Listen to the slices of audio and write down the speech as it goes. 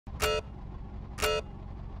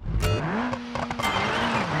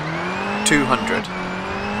200.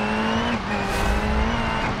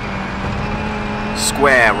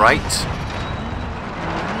 Square right.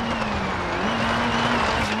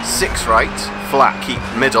 6 right, flat, keep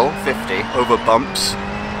middle, 50, over bumps.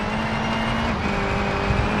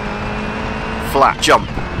 Flat, jump.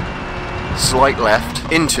 Slight left,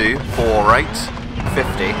 into 4 right,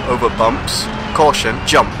 50, over bumps. Caution,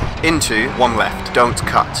 jump, into 1 left, don't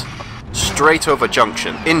cut. Straight over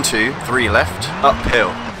junction, into 3 left,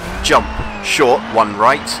 uphill. Jump, short, 1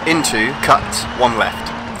 right, into, cut, 1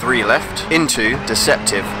 left. 3 left, into,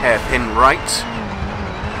 deceptive, hairpin right.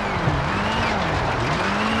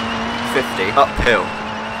 50, uphill.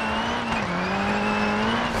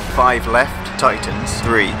 5 left, tightens,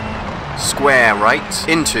 3. Square right,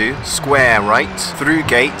 into, square right, through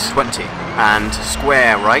gate, 20. And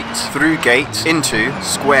square right, through gate, into,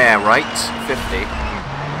 square right, 50.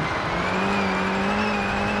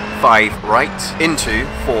 5 right, into,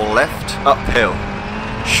 4 left, uphill.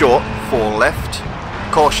 Short, 4 left.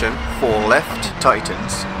 Caution, 4 left,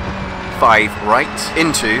 tightens. 5 right,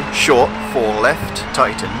 into, short, 4 left,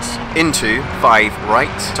 tightens. Into, 5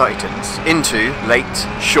 right, tightens. Into, late,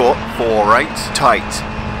 short, 4 right, tight.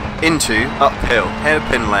 Into, uphill,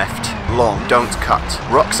 hairpin left, long, don't cut.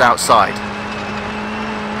 Rocks outside.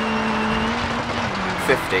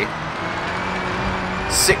 50.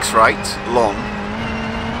 6 right, long.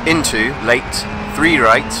 Into, late, 3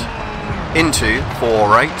 right. Into, 4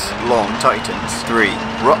 right, long, tightens. 3.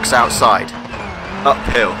 Rocks outside.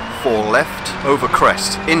 Uphill, 4 left, over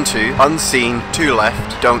crest. Into, unseen, 2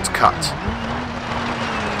 left, don't cut.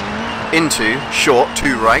 Into, short,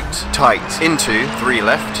 2 right, tight. Into, 3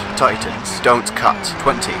 left, tightens, don't cut.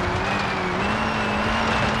 20.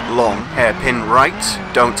 Long, hairpin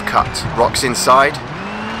right, don't cut. Rocks inside.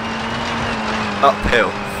 Uphill,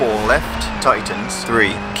 4 left, tightens.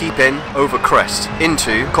 3. Keep in, over crest.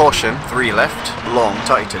 Into, caution, 3 left, long,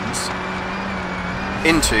 tightens.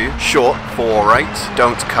 Into, short, 4 right,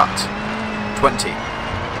 don't cut. 20.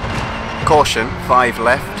 Caution, 5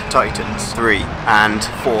 left, tightens. 3. And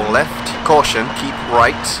 4 left, caution, keep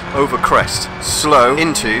right, over crest. Slow,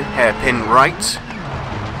 into, hairpin right.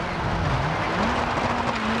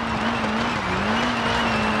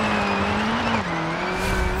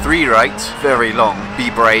 3 right, very long, be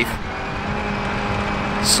brave.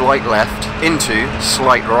 Slight left, into,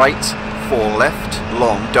 slight right, 4 left,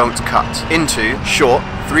 long, don't cut. Into, short,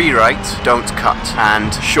 3 right, don't cut.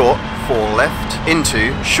 And short, 4 left,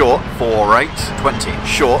 into, short, 4 right, 20.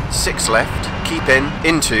 Short, 6 left, keep in,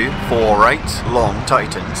 into, 4 right, long,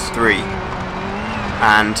 tightens, 3.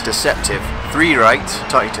 And deceptive, 3 right,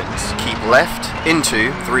 tightens. Keep left,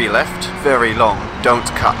 into, 3 left, very long, don't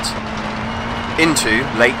cut. Into,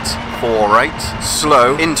 late, 4 right,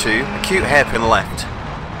 slow, into, acute hairpin left.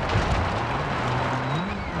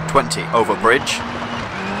 20, over bridge.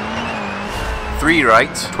 3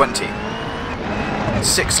 right, 20.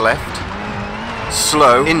 6 left.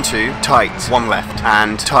 Slow, into, tight, 1 left.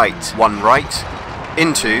 And tight, 1 right.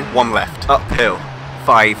 Into, 1 left. Uphill.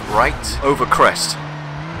 5 right, over crest.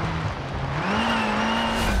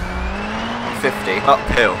 50,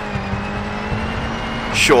 uphill.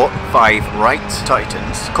 Short, 5 right,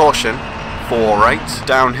 tightens. Caution, 4 right,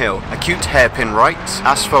 downhill. Acute hairpin right,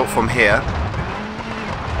 asphalt from here.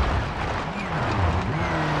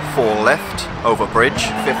 4 left, over bridge,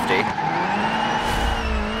 50.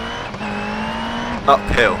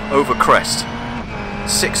 Uphill, over crest.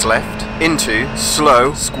 6 left, into,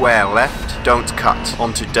 slow, square left, don't cut.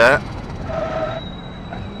 Onto dirt.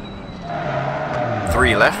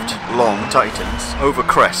 3 left, long, tightens, over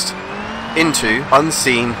crest. Into,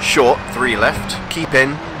 unseen, short, 3 left, keep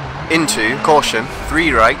in. Into, caution,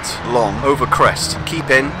 3 right, long, over crest, keep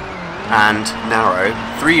in. And narrow,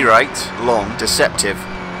 3 right, long, deceptive.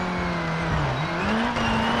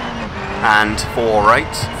 And 4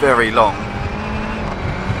 right, very long.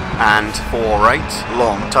 And 4 right,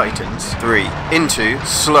 long, tightens, 3. Into,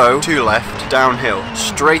 slow, 2 left, downhill,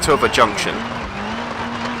 straight over junction.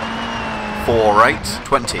 4 right,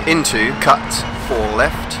 20. Into, cut, 4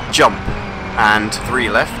 left, jump. And 3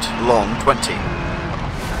 left, long, 20.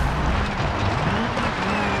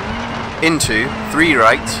 Into, 3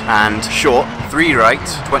 right, and short, 3 right,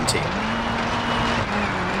 20.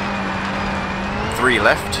 3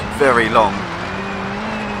 left, very long.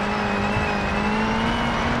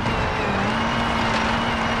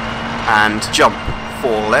 And jump,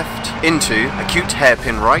 4 left, into, acute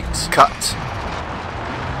hairpin right, cut.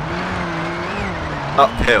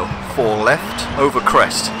 Uphill, 4 left, over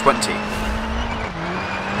crest, 20.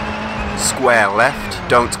 Square left,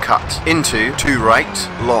 don't cut. Into, 2 right,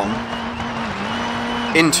 long.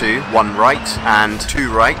 into 1 right and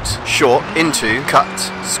 2 right, short into cut,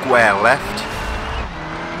 square left,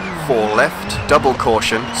 4 left, double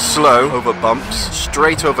caution, slow over bumps,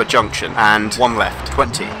 straight over junction and 1 left,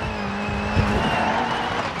 20.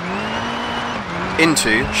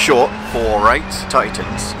 Into short, 4 right,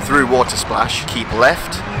 tightens, through water splash, keep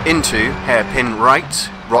left, into hairpin right,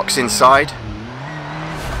 rocks inside,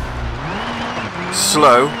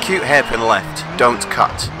 slow, cute hairpin left, don't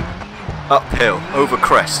cut, uphill, over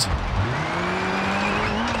crest,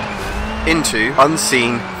 into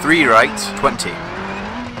unseen, 3 right, 20,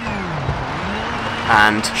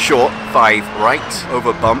 and short, 5 right,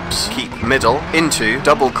 over bumps, keep middle, into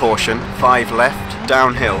double caution, 5 left,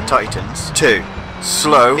 downhill, tightens, 2,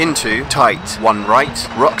 slow, into tight, 1 right,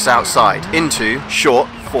 rocks outside, into short,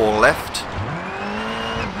 4 left,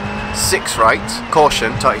 6 right,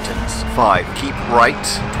 caution, tightens, 5, keep right,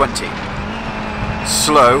 20,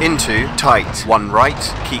 slow, into tight, 1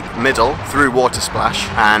 right, keep middle, through water splash,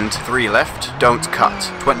 and 3 left, don't cut,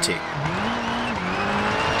 20,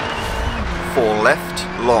 4 left,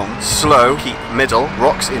 long, slow, keep middle,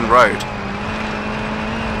 rocks in road,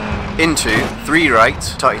 into 3 right,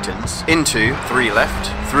 tightens, into 3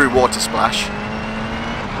 left, through water splash,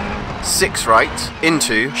 6 right,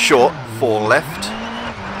 into short, 4 left,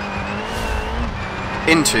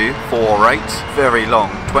 into 4 right, very long,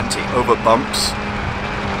 20, over bumps,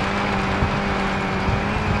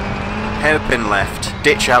 hairpin left,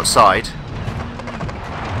 ditch outside,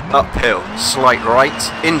 uphill, slight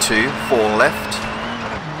right, into 4 left,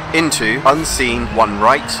 into unseen, 1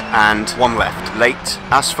 right and 1 left, late,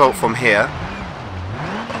 asphalt from here,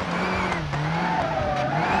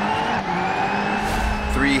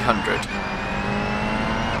 .300,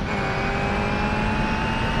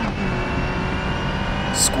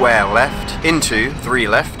 square left, into 3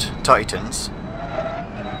 left, tightens,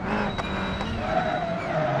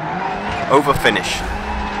 over finish.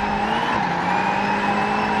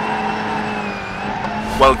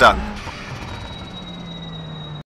 Well done.